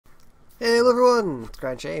Hey, hello everyone! It's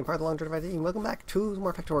ACryInShame, part of the long-term team. Welcome back to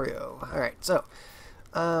more Factorio. Alright, so,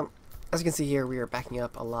 as you can see here, we are backing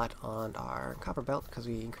up a lot on our copper belt because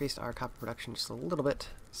we increased our copper production just a little bit.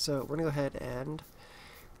 So, we're going to go ahead and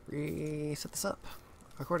reset this up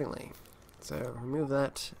accordingly. So, remove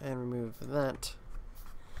that and remove that.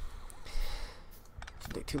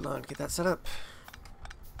 Shouldn't take too long to get that set up.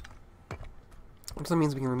 Which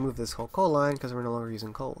means we can remove this whole coal line because we're no longer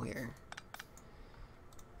using coal here.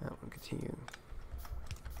 That one continue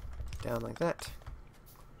down like that.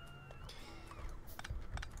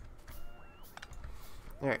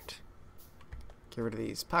 Alright. Get rid of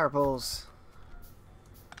these power poles.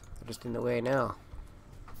 They're just in the way now.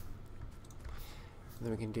 And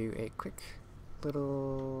then we can do a quick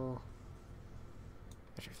little...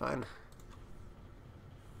 Actually fine.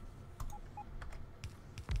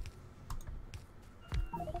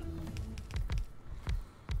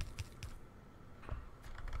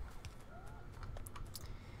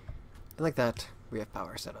 And like that, we have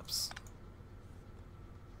power setups.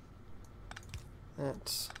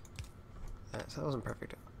 That wasn't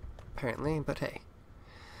perfect, apparently, but hey.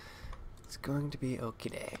 It's going to be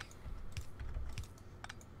okie day.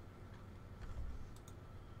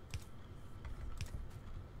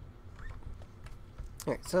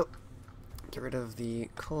 Alright, so, get rid of the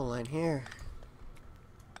coal line here.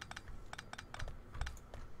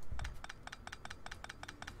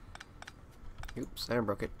 Oops, I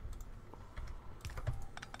broke it.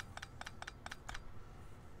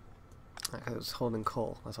 I was holding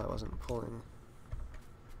coal, that's why I wasn't pulling.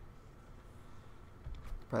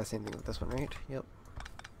 Probably the same thing with this one, right? Yep.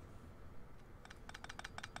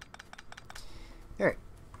 Alright.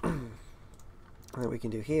 What we can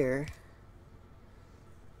do here,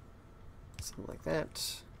 something like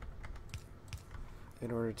that,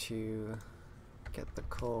 in order to get the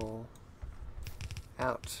coal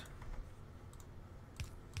out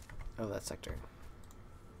of that sector.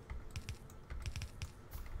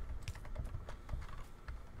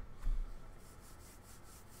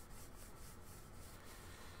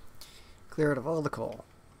 Clear out of all the coal.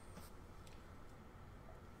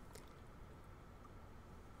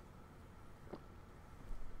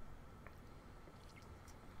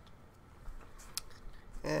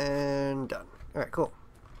 And done. Alright, cool.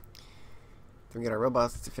 Then we get our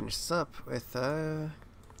robots to finish this up with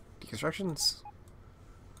deconstructions.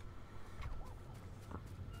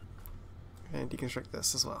 And deconstruct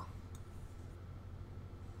this as well.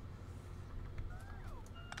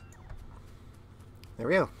 There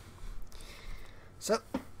we go. So,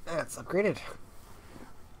 that's upgraded.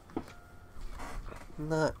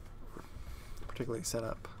 Not particularly set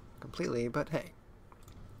up completely, but hey.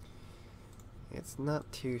 It's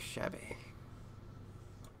not too shabby.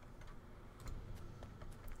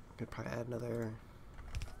 Could probably add another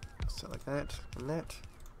set like that and that.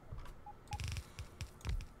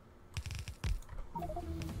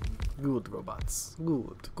 Good robots.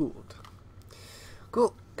 Good, good.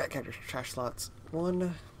 Cool. Got character trash slots.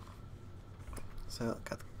 1. So,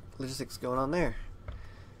 got the logistics going on there.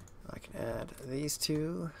 I can add these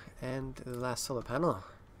two and the last solar panel.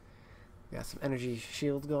 We got some energy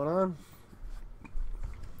shields going on.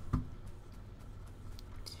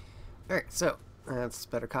 Alright, so that's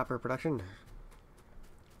better copper production.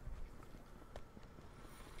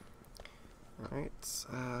 Alright,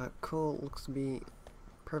 coal looks to be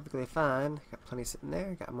perfectly fine. Got plenty sitting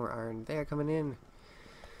there. Got more iron there coming in.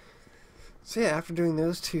 So yeah, after doing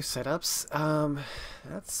those two setups,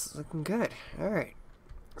 that's looking good. Alright.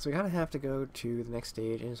 So we kind of have to go to the next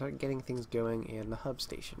stage and start getting things going in the hub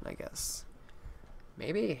station, I guess.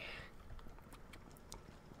 Maybe?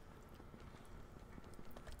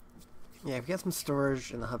 Yeah, we got some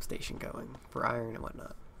storage in the hub station going for iron and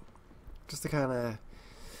whatnot. Just to kind of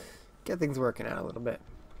get things working out a little bit.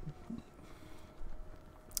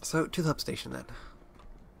 So, to the hub station then.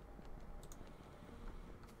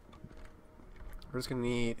 We're just going to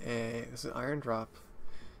need a... This is iron drop,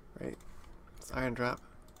 right? It's iron drop.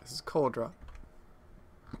 This is coal drop.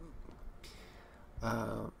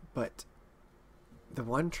 But the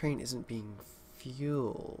one train isn't being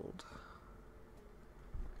fueled.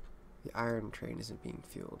 The iron train isn't being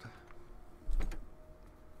fueled.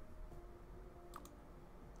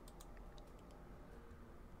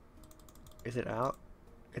 Is it out?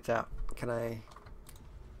 It's out. Can I...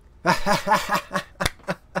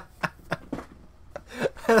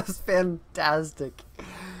 That's fantastic.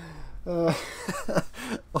 A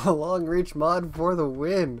long reach mod for the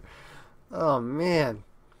win. Oh man.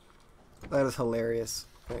 That is hilarious.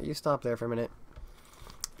 Alright, you stop there for a minute.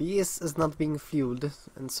 This is not being fueled,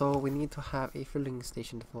 and so we need to have a filling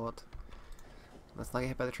station for it. let's not get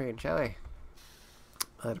hit by the train, shall we?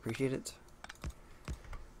 I'd appreciate it.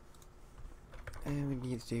 And we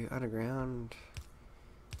need to do underground.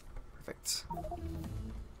 Perfect.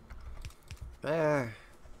 There.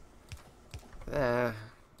 There.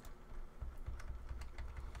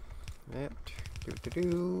 Yep.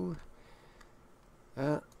 Do.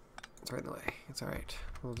 It's right in the way. It's alright.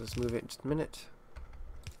 We'll just move it in just a minute.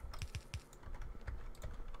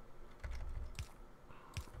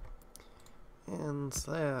 And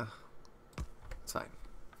there. It's fine.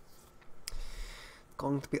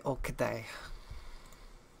 Going to be okay.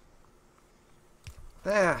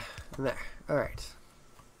 There. And there. Alright.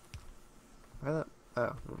 Oh,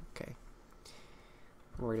 okay.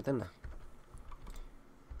 Alright then.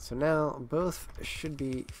 So now both should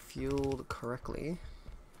be fueled correctly.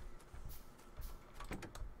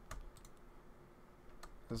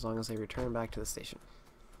 As long as they return back to the station.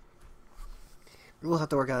 We will have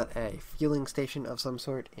to work out a fueling station of some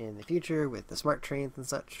sort in the future with the smart trains and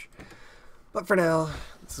such. But for now,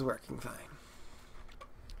 this is working fine.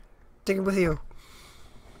 Take it with you.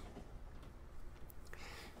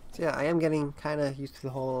 So yeah, I am getting kind of used to the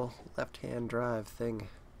whole left-hand drive thing.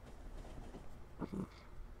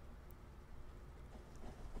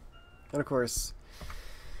 And of course,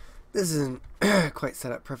 this isn't quite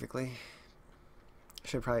set up perfectly.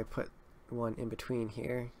 Should probably put one in between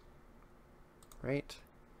here. Right?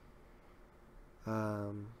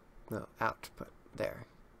 No, out, but there.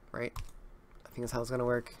 Right? I think that's how it's gonna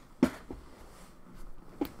work.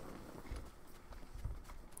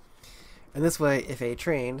 And this way, if a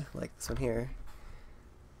train, like this one here,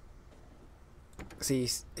 see,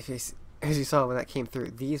 as you saw when that came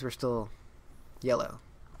through, these were still yellow.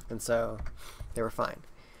 And so, they were fine.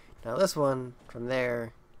 Now this one, from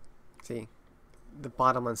there, see, the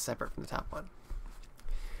bottom one's separate from the top one.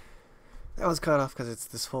 That was cut off because it's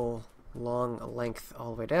this whole long length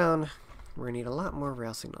all the way down. We're going to need a lot more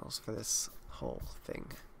rail signals for this whole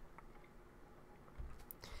thing.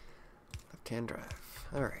 Left-hand drive.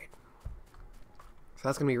 Alright. So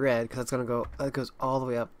that's going to be red because that's going to go, that goes all the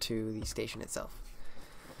way up to the station itself.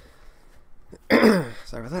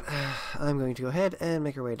 Sorry about that. I'm going to go ahead and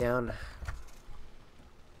make our way down.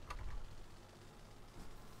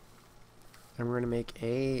 And we're going to make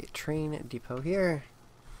a train depot here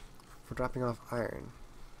for dropping off iron.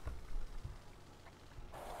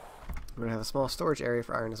 We're going to have a small storage area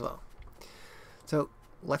for iron as well. So,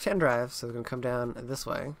 left-hand drive, so we're going to come down this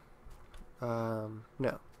way.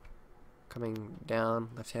 No. Coming down,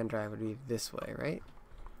 left-hand drive would be this way, right?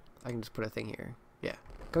 I can just put a thing here. Yeah,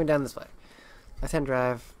 coming down this way. Left-hand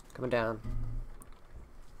drive, coming down.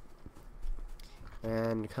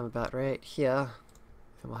 And come about right here.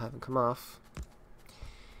 And we'll have them come off.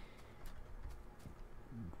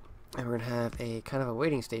 And we're going to have a kind of a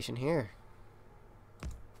waiting station here.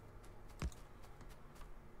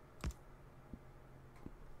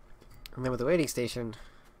 And then with the waiting station,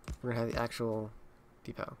 we're going to have the actual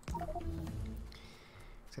depot.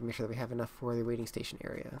 So make sure that we have enough for the waiting station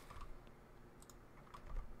area.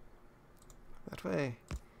 That way.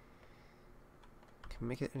 Can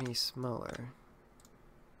make it any smaller.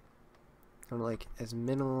 I want like as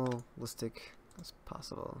minimalistic as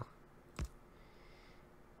possible.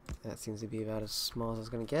 That seems to be about as small as it's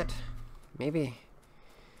going to get. Maybe.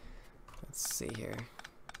 Let's see here.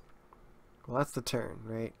 Well, that's the turn,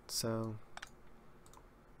 right? So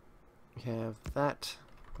we have that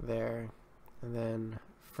there, and then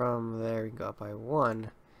from there we can go up by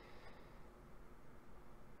 1.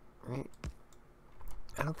 Right?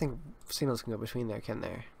 I don't think signals can go between there, can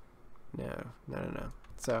there? No.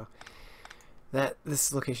 So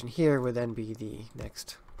this location here would then be the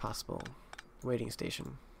next possible waiting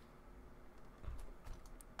station.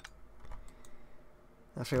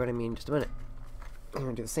 I'll show you what I mean in just a minute. I'm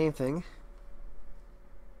going to do the same thing.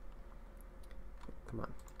 Come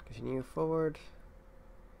on. Continue forward.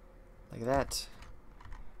 Like that.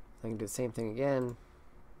 I can do the same thing again.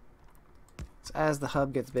 So as the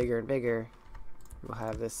hub gets bigger and bigger, we'll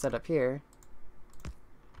have this set up here.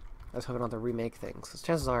 I was hoping not to remake things, because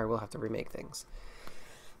chances are we'll have to remake things.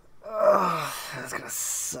 Oh, that's gonna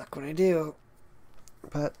suck when I do.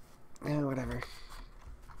 But, yeah, whatever.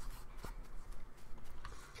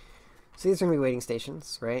 So these are going to be waiting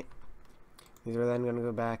stations, right? These are then going to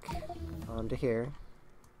go back onto here.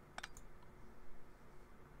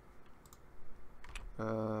 Yeah,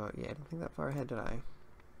 I didn't think that far ahead, did I?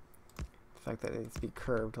 The fact that it needs to be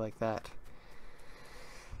curved like that.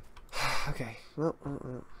 Okay, well,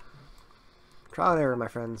 trial and error, my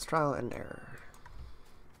friends. Trial and error.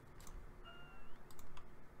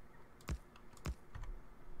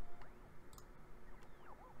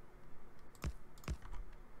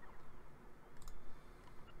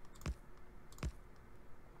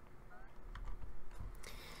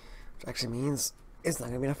 Which actually means it's not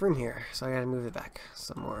going to be enough room here, so I got to move it back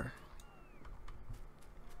some more.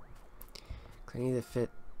 I need to fit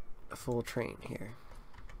a full train here.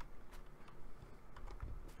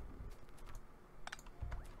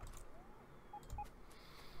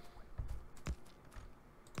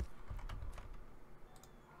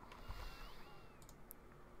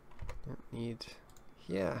 Don't need,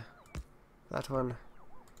 yeah, that one,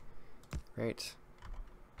 right,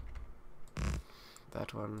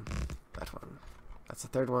 that one, that one, that's the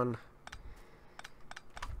third one.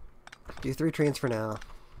 Do 3 trains for now.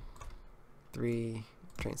 3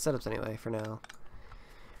 train setups anyway for now.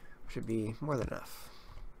 Should be more than enough.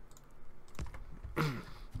 And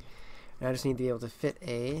I just need to be able to fit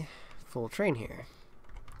a full train here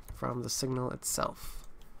from the signal itself.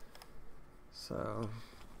 So,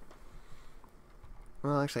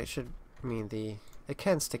 well, actually, it should, I mean, it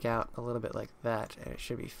can stick out a little bit like that, and it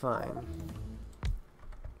should be fine.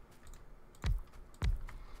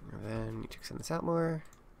 And then you need to extend this out more.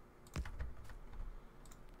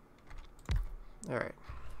 Alright.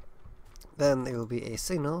 Then there will be a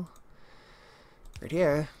signal right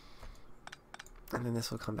here, and then this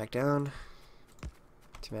will come back down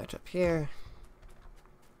to match up here,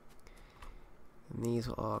 and these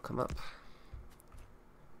will all come up.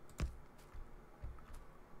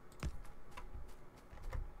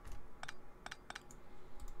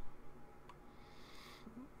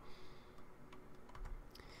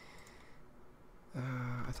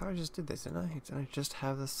 I thought I just did this, didn't I? Did I just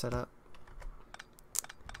have this set up?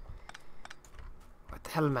 What the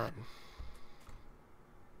hell, man?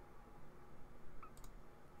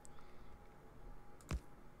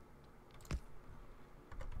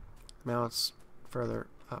 Now it's further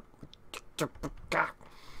up. It's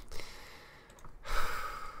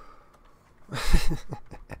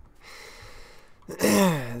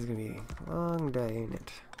gonna be a long day, ain't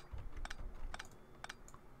it?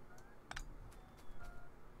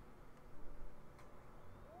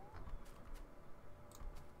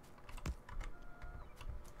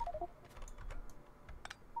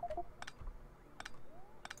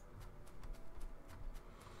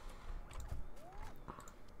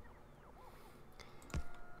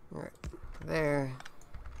 Alright, there.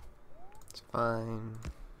 It's fine.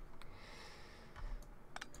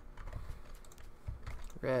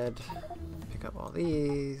 Red. Pick up all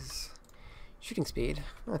these. Shooting speed.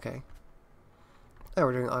 Okay. Oh,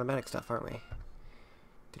 we're doing automatic stuff, aren't we?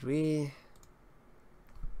 Did we?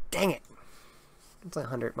 Dang it! It's like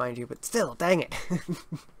 100, mind you, but still, dang it!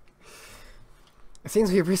 It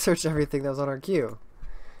seems we've researched everything that was on our queue.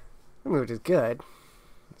 Which is good.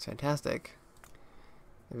 It's fantastic.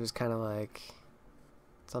 It was kind of like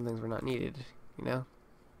some things were not needed, you know?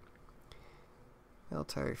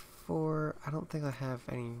 Military 4. I don't think I have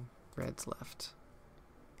any reds left.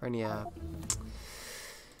 Or any, the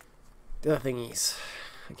other thingies.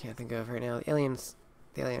 I can't think of right now. The alien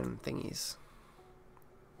thingies.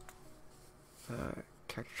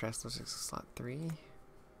 Character chest looks like slot 3.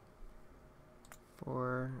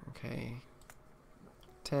 4. Okay.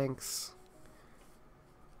 Tanks.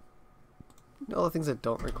 All the things that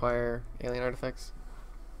don't require alien artifacts.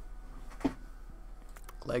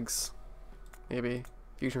 Legs. Maybe.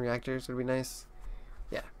 Fusion reactors would be nice.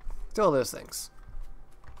 Yeah. Do all those things.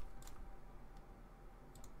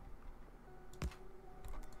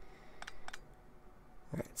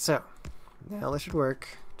 Alright, so. Now this should work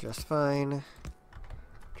just fine.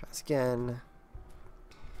 Try this again.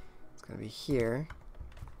 It's going to be here.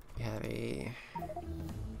 We have a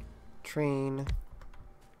train.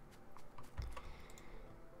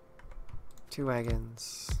 2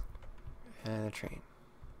 wagons. And a train.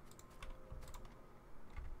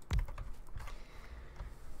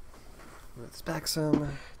 Move this back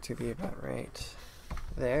some to be about right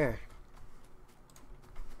there.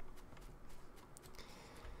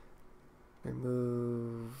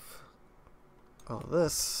 Remove all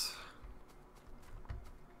this.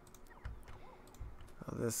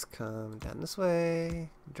 All this come down this way,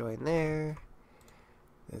 join there.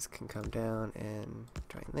 This can come down and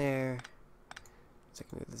join there. So I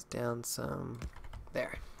can move this down some.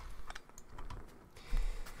 There.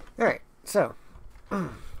 Alright, so now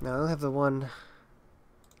I only have the one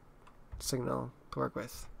signal to work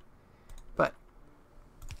with. But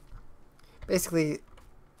basically,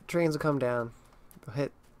 trains will come down. They'll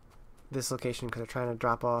hit this location because they're trying to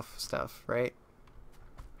drop off stuff, right?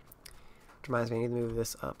 Which reminds me, I need to move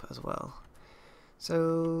this up as well.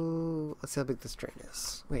 So let's see how big this train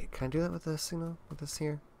is. Wait, can I do that with the signal? With this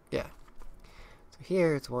here? Yeah. So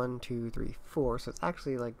here it's 1, 2, 3, 4. So it's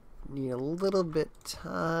actually like need a little bit,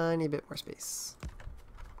 tiny bit more space.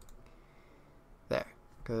 There,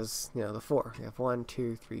 because, you know, the 4. You have 1,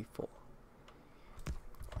 2, 3, 4.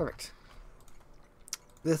 Perfect.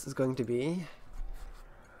 This is going to be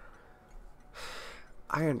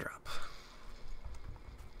iron drop.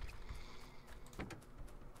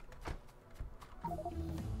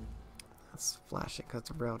 Let's flash it because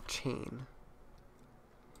it's a rail chain.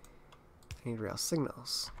 I need rail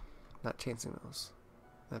signals, not chain signals.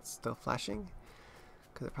 That's still flashing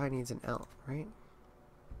because it probably needs an out, right?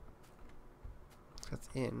 That's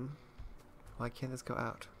in. Why can't this go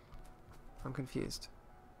out? I'm confused.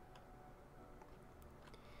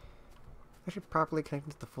 Actually properly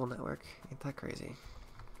connected to the full network. Ain't that crazy?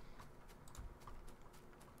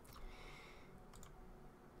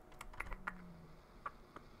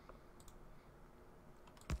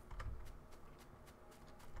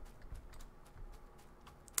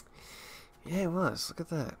 Yeah, it was. Look at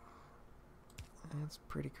that. That's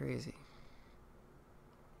pretty crazy.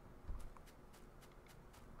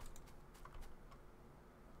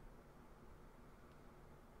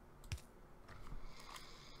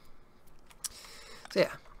 So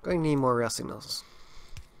yeah, going to need more rail signals.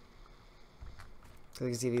 So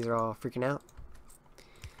you can see these are all freaking out.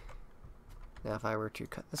 Now if I were to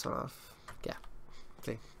cut this one off, yeah,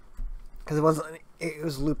 see, because it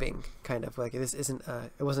was looping, kind of like this isn't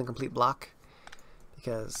it wasn't a complete block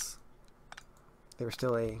because there was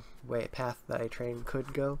still a path that a train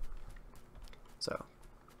could go. So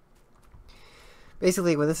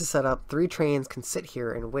basically, when this is set up, 3 trains can sit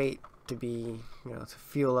here and wait to be, you know, to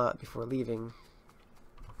fuel up before leaving.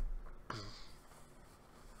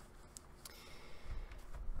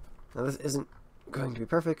 Now this isn't going to be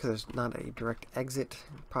perfect because there's not a direct exit,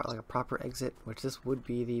 like a proper exit, which this would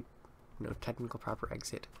be the, you know, technical proper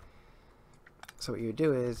exit. So what you would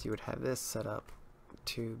do is you would have this set up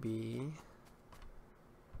to be.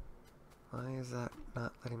 Why is that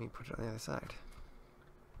not letting me put it on the other side?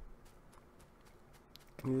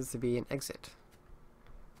 I need this to be an exit.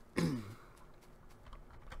 You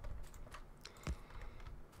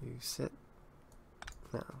sit.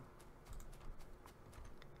 No.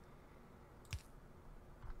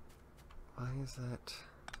 Why is that?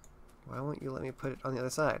 Why won't you let me put it on the other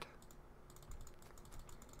side?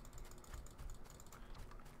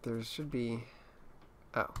 There should be.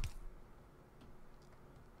 Oh.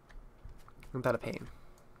 Isn't that a pain?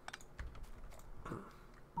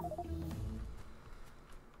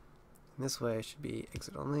 This way it should be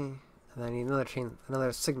exit only. And then I need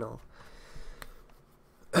another signal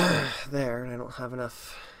there, and I don't have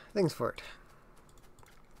enough things for it.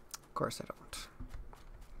 Of course I don't.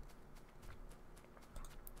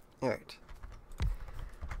 Alright.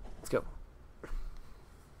 Let's go.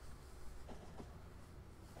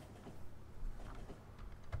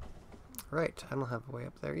 Right, I don't have a way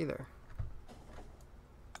up there either.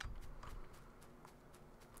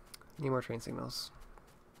 Need more train signals.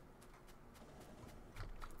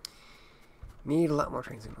 Need a lot more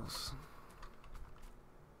train signals.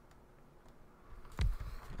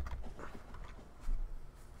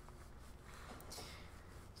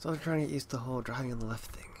 So I'm trying to get used to the whole driving on the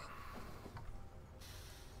left thing.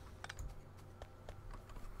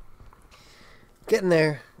 Getting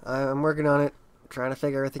there. I'm working on it, trying to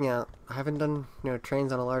figure everything out. I haven't done, you know,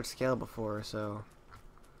 trains on a large scale before, so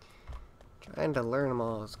trying to learn them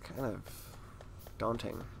all is kind of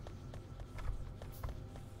daunting.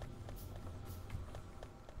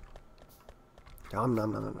 Nom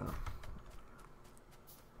nom nom nom nom.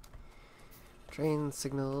 Train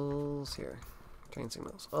signals here. Train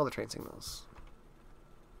signals. All the train signals.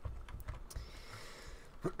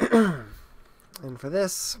 And for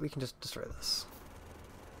this, we can just destroy this.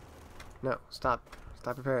 No, stop.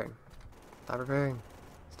 Stop repairing. Stop repairing.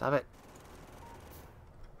 Stop it.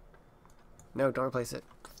 No, don't replace it.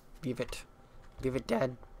 Leave it. Leave it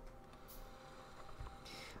dead.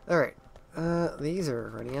 Alright. These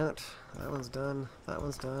are running out. That one's done. That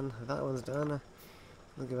one's done. That one's done.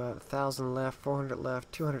 Look, about 1,000 left, 400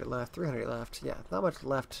 left, 200 left, 300 left. Yeah, not much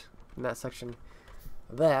left in that section.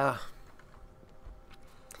 There.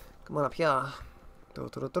 Come on up here. Yeah,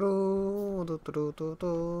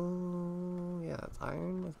 that's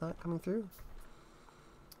iron. It's not coming through.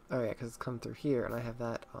 Oh yeah, because it's come through here, and I have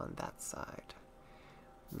that on that side,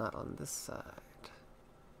 not on this side.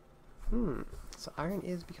 So iron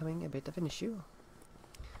is becoming a bit of an issue.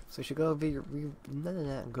 So we should go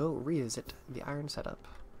revisit the iron setup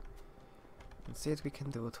and see what we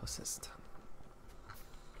can do to assist.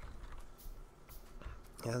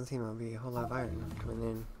 Yeah, doesn't seem to be a whole lot of iron coming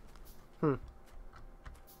in.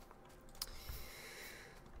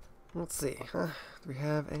 Let's see. Do we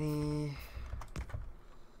have any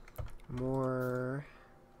more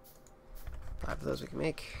 5 of those we can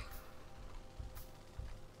make.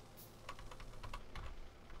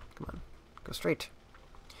 Come on, go straight.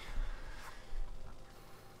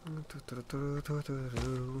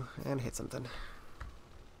 And hit something.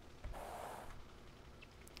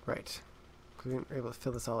 Right. We weren't able to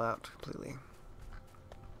fill this all out completely.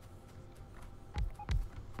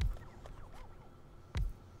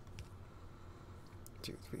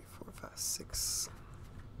 Two, three, four, five, six.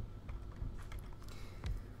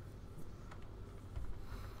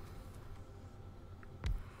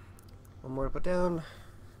 One more to put down.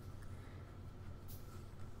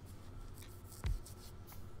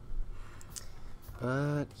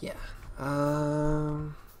 But yeah,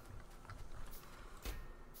 I'm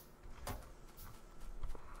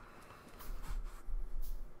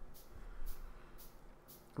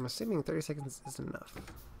assuming 30 seconds is enough.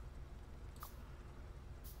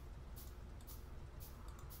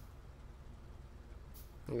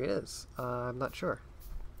 Maybe it is. I'm not sure.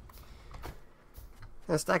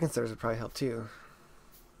 And stacking stairs would probably help too.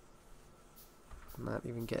 Not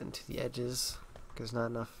even getting to the edges because not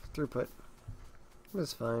enough throughput.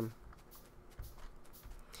 That's fine.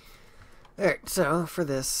 Alright, so for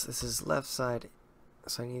this is left side.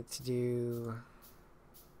 So I need to do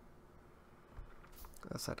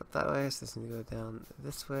left side up that way. So this needs to go down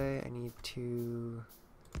this way. I need to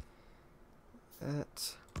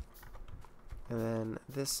that. And then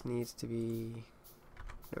this needs to be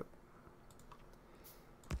nope.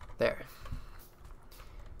 There.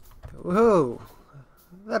 Whoa!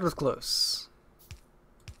 That was close.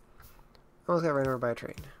 Almost got ran over by a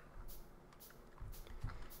train.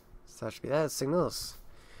 So that should be that. Signals.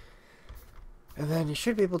 And then you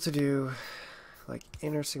should be able to do like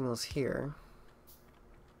inner signals here.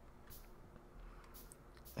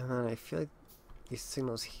 And then I feel like these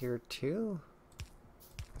signals here too.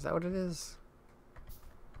 Is that what it is?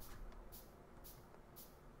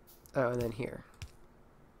 Oh, and then here.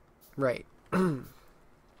 Right. And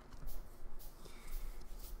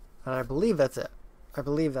I believe that's it. I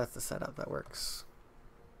believe that's the setup that works.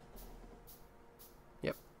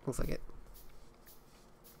 Yep, looks like it.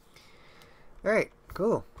 Alright,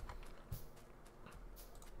 cool.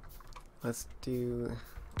 Let's do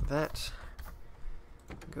that.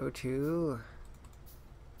 Go to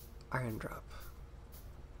iron drop.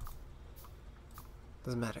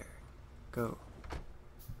 Doesn't matter. Go.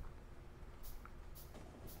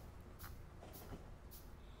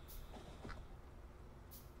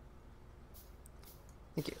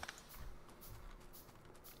 Thank you.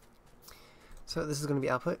 So this is going to be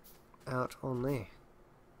output, out only,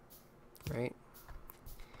 right?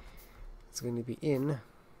 It's going to be in.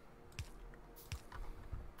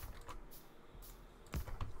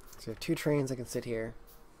 So we have 2 trains that can sit here.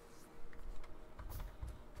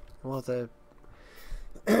 Well, this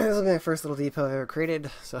will be my first little depot I've ever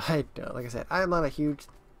created. So like I said, I'm not a huge,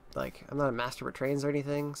 I'm not a master with trains or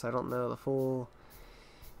anything, so I don't know the full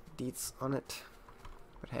deets on it.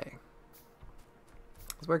 But hey,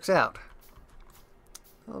 this works out.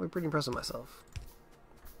 I'll be pretty impressed with myself.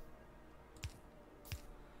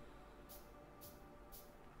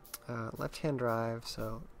 Left-hand drive,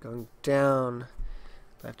 so going down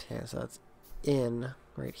left-hand, so that's in.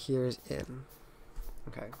 Right here is in.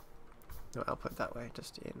 Okay. No output that way,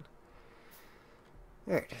 just in.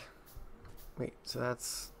 Alright. Wait, so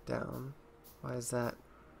that's down. Why is that?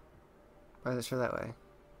 Why does it show that way?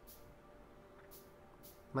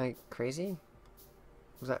 Am I crazy?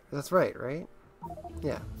 That's right, right?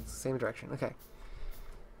 Yeah, it's the same direction. Okay.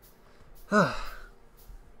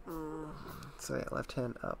 So yeah, left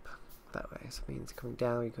hand up that way. So it means coming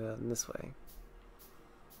down, we go down this way.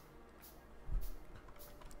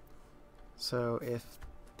 So if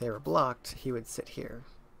they were blocked, he would sit here.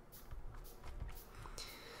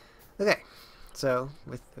 Okay. So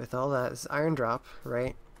with all that, this is iron drop,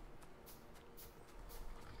 right?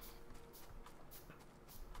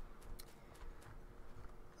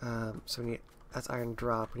 So we need, that's iron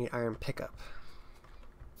drop, we need iron pickup.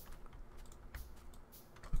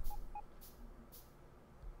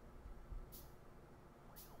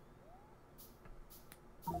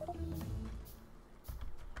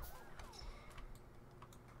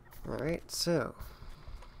 Alright, so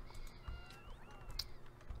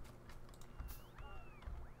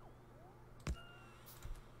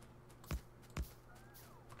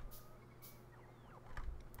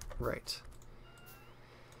right.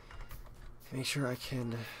 Make sure I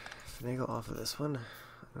can finagle off of this one.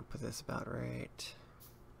 I'm gonna put this about right.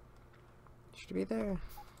 Should it be there?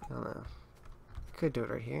 I don't know. I could do it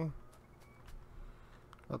right here.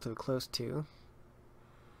 Relatively close to.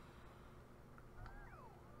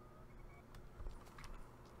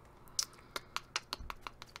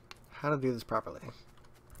 how to do this properly.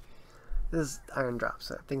 This is iron drops,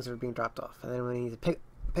 so things are being dropped off. And then when you need to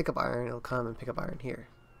pick up iron, it'll come and pick up iron here.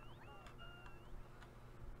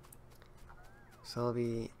 So it'll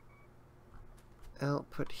be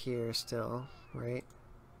output here still, right?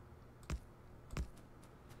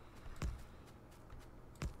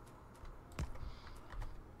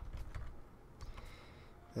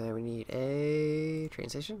 Then we need a train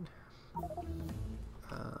station.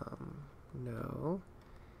 No.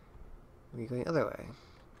 We're going the other way.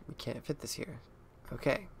 We can't fit this here.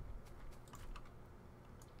 Okay.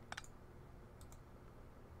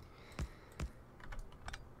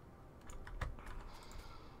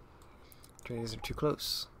 Trains are too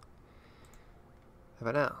close. How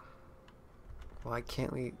about now? Why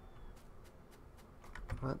can't we...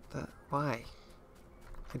 What the... Why?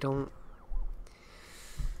 I don't...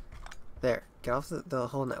 There. Get off the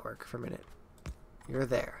whole network for a minute. You're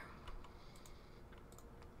there.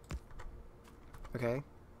 Okay?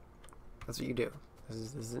 That's what you do.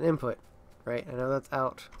 This is an input, right? I know that's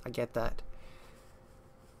out. I get that.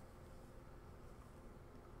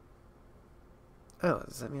 Oh,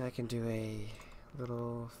 does that mean I can do a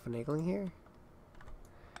little finagling here?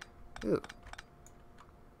 Ooh.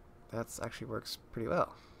 That actually works pretty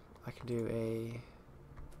well. I can do a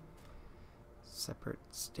separate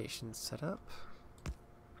station setup.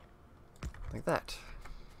 Like that.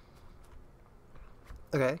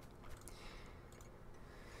 Okay.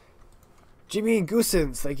 Jimmy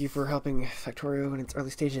Goosens, thank you for helping Factorio in its early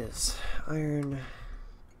stages. Iron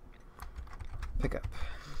pickup.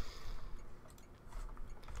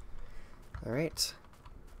 Alright.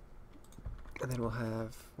 And then we'll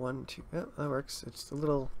have 1, 2. Oh, that works. It's a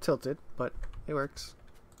little tilted, but it works.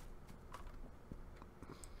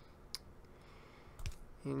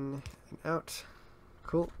 In and out.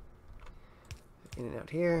 Cool. In and out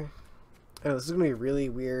here. Oh, this is going to be a really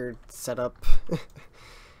weird setup.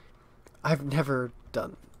 I've never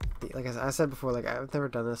done, like I said before, like I've never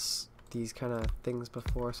done these kind of things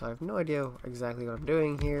before, so I have no idea exactly what I'm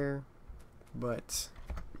doing here, but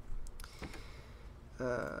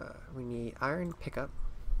we need iron pickup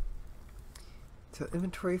to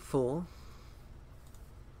inventory full,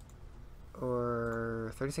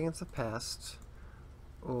 or 30 seconds have passed,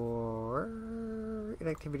 or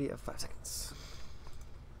inactivity of 5 seconds.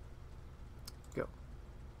 Go.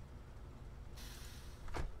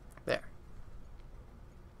 There.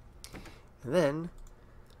 And then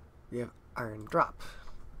we have iron drop,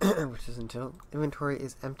 which is until inventory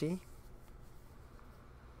is empty.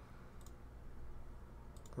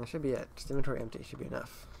 That should be it. Just inventory empty should be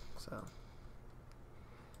enough. So.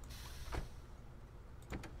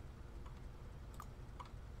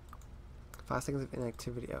 Five seconds of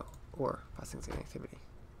inactivity. Oh, or 5 seconds of inactivity.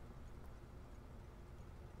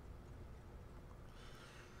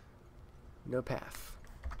 No path.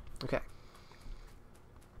 Okay.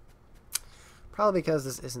 Probably because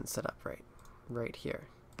this isn't set up right here.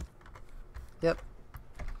 Yep.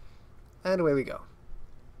 And away we go.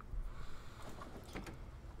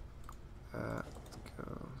 Let's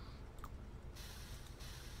go.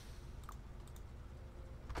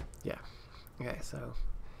 Yeah. Okay, so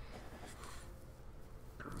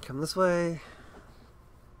come this way.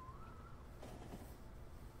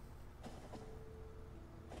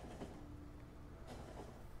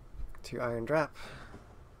 To iron drop.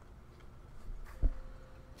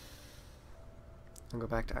 And go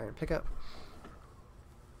back to iron pickup.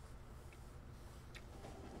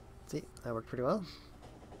 See, that worked pretty well.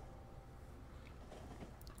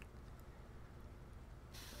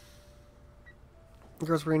 Of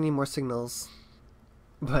course, we're gonna need more signals,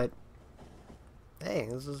 but hey,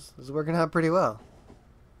 this is working out pretty well.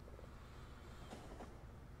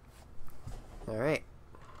 All right,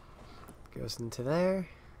 goes into there,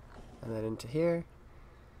 and then into here.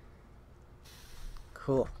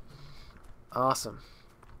 Cool. Awesome.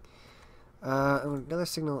 Another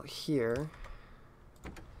signal here.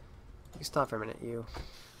 You stop for a minute, you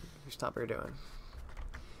stop what you're doing.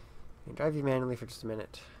 You drive you manually for just a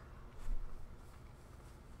minute.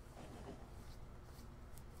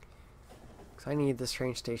 Because I need this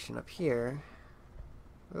train station up here.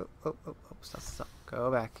 Oh, stop.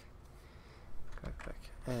 Go back. Go back.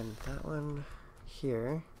 And that one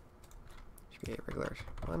here should be a regular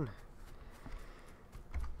one.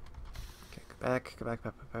 Back.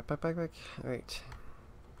 Alright.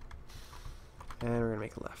 And we're gonna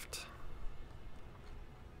make a left.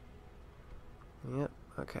 Yep,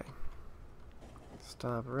 okay.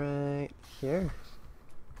 Stop right here.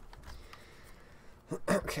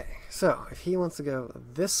 Okay, so if he wants to go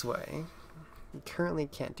this way, he currently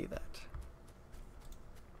can't do that.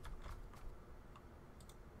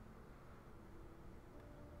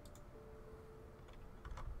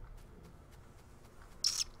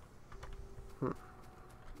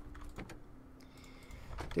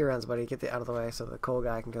 Do your rounds, buddy. Get it out of the way so the coal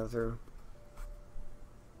guy can go through.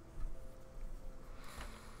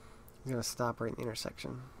 He's gonna stop right in the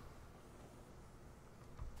intersection.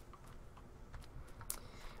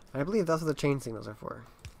 I believe that's what the chain signals are for.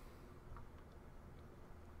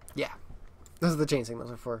 Yeah, those are the chain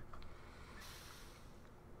signals are for.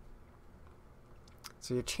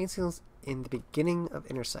 So your chain signals in the beginning of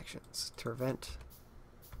intersections to prevent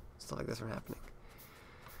stuff like this from happening.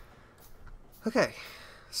 Okay,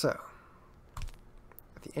 so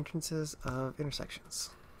at the entrances of intersections.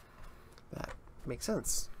 That makes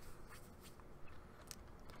sense.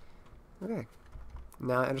 Okay,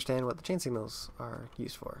 now I understand what the chain signals are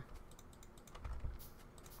used for.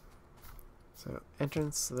 So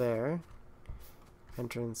entrance there,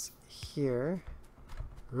 entrance here.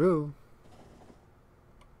 Ooh.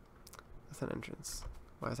 That's an entrance.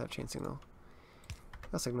 Why is that chain signal?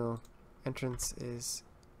 No signal. Entrance is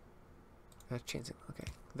a chain signal. Okay,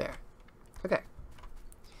 there. Okay.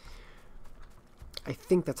 I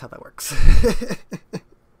think that's how that works.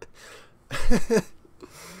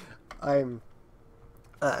 I'm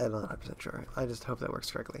not 100% sure. I just hope that works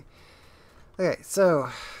correctly. Okay, so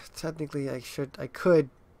technically I could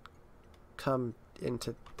come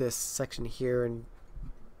into this section here and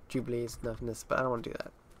Jubilee's nothingness, but I don't want to do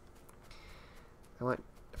that.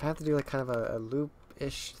 If I have to do like kind of a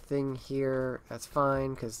loop-ish thing here, that's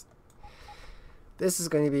fine, because this is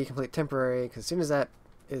going to be completely temporary, because as soon as that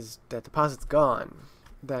deposit's gone,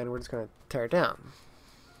 then we're just going to tear it down.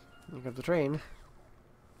 Here comes the train.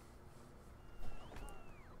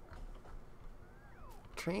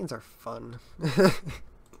 Trains are fun.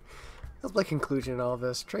 That's my conclusion in all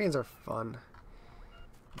this. Trains are fun.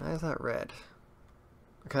 Why is that red?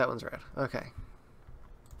 Okay, that one's red. Okay.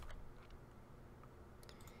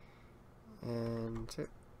 And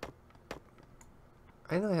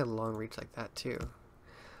I know I had a long reach like that too.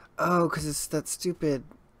 Oh, because it's that stupid...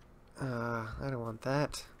 I don't want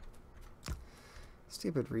that.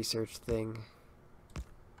 Stupid research thing.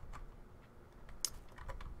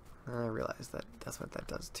 I realize that that's what that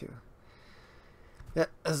does too. Yeah,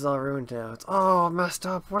 this is all ruined now. It's all messed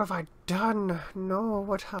up. What have I done? No,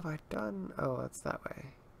 what have I done? Oh, that's that way.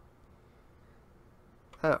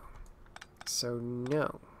 Oh. So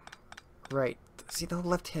no. Right. See, the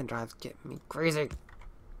left-hand drives get me crazy. I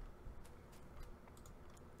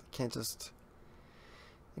can't just...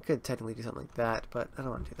 I could technically do something like that, but I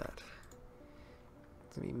don't want to do that.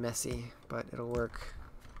 It's going to be messy, but it'll work.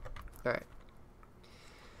 Alright.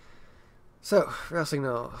 So, rail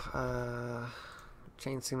signal.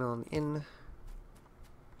 Chain signal on the in.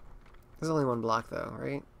 There's only one block though,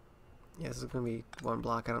 right? Yeah, this is going to be one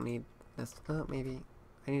block. I don't need... That's not maybe...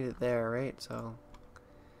 I need it there, right? So...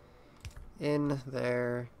 In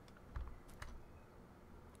there.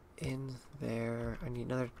 In there. I need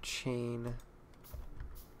another chain.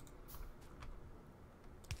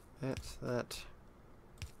 That.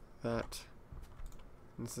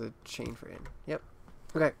 This is a chain for in. Yep.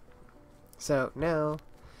 Okay. So now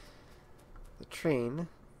the train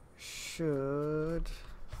should...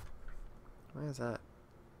 Why is that?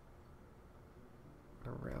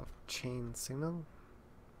 A rail chain signal?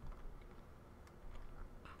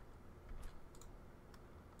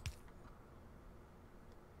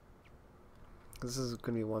 This is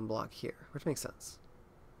going to be one block here, which makes sense.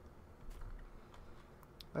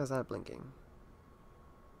 Why is that blinking?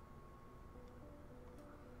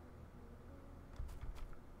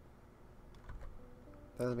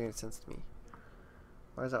 That doesn't make any sense to me.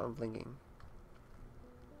 Why is that one blinking?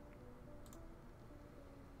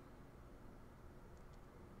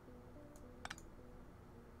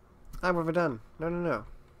 Ah, what have I done? No, no, no.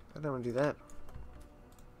 I don't want to do that.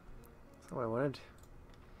 That's not what I wanted.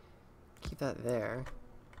 Keep that there.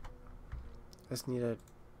 I just need a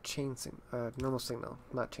chain signal, normal signal,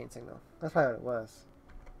 not chain signal. That's probably what it was.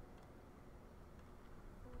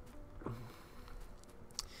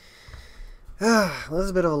 Well, this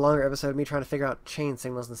is a bit of a longer episode, me trying to figure out chain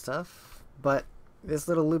signals and stuff, but this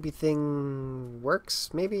little loopy thing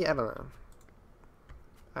works, maybe? I don't know.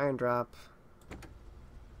 Iron drop.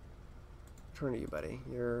 Which one are you, buddy?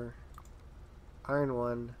 You're iron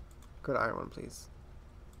 1. Go to iron 1, please.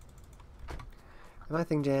 Am my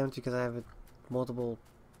thing jammed because I have multiple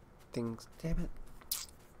things? Damn it.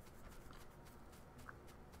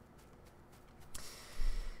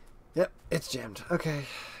 Yep, it's jammed. Okay,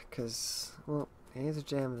 because, well, he's a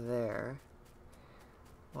jam there.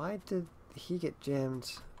 Why did he get jammed?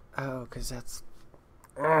 Oh, because that's...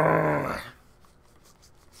 Alright.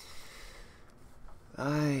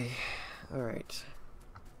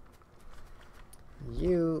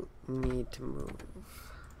 You need to move.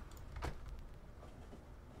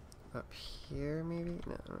 up here, maybe?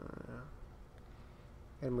 No, no, no, no.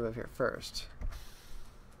 Gotta move up here first.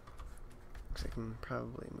 Looks like I can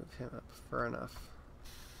probably move him up far enough.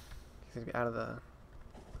 He's gonna be out of the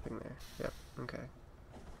thing there. Yep, okay.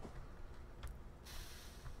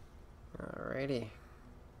 Alrighty.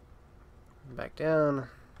 Back down.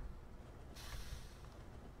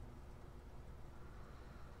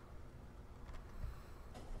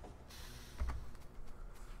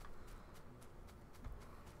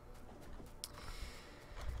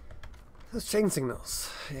 Those chain signals.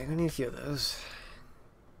 Yeah, I'm gonna need a few of those.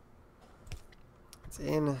 It's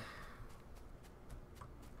in.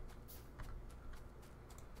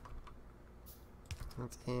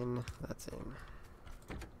 That's in. That's in.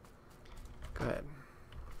 Go ahead.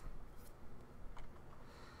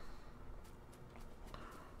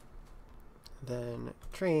 Then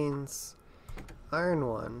trains. Iron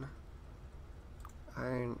 1.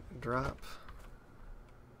 Iron drop.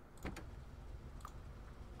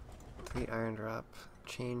 3 iron drop.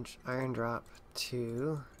 Change iron drop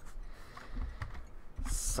to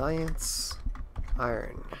science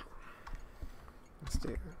iron. Let's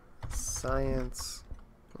do science.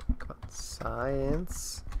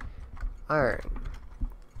 Science iron.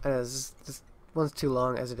 This one's too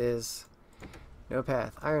long as it is. No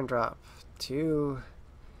path. Iron drop to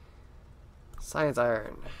science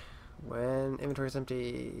iron. When inventory is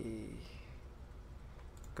empty,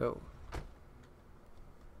 go.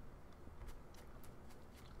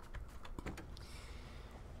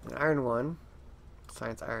 And iron 1,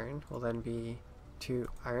 science iron, will then be to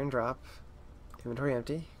iron drop, inventory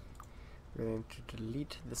empty. We're going to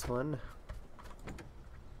delete this one.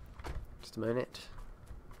 Just a minute.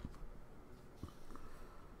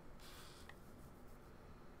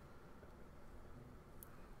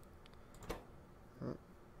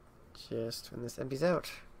 Just when this empties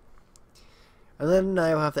out. And then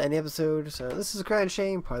I will have to end the episode. So this is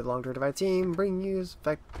ACryInShame, part of the Long-Term Divide team, bringing you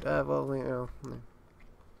well, you know.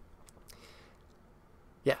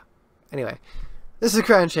 Yeah. Anyway. This is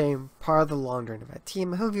ACryInShame, part of the Long-Term Divide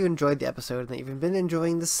team. I hope you enjoyed the episode and that you've been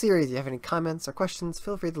enjoying this series. If you have any comments or questions,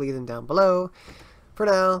 feel free to leave them down below. For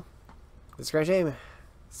now, this is ACryInShame,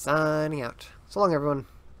 signing out. So long, everyone.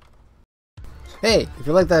 Hey, if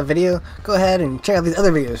you liked that video, go ahead and check out these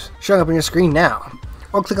other videos showing up on your screen now.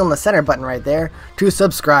 Or click on the center button right there to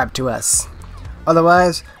subscribe to us.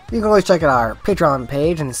 Otherwise, you can always check out our Patreon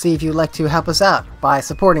page and see if you'd like to help us out by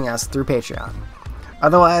supporting us through Patreon.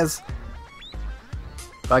 Otherwise,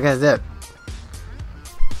 well, I guess that's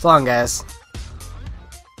it. So long, guys.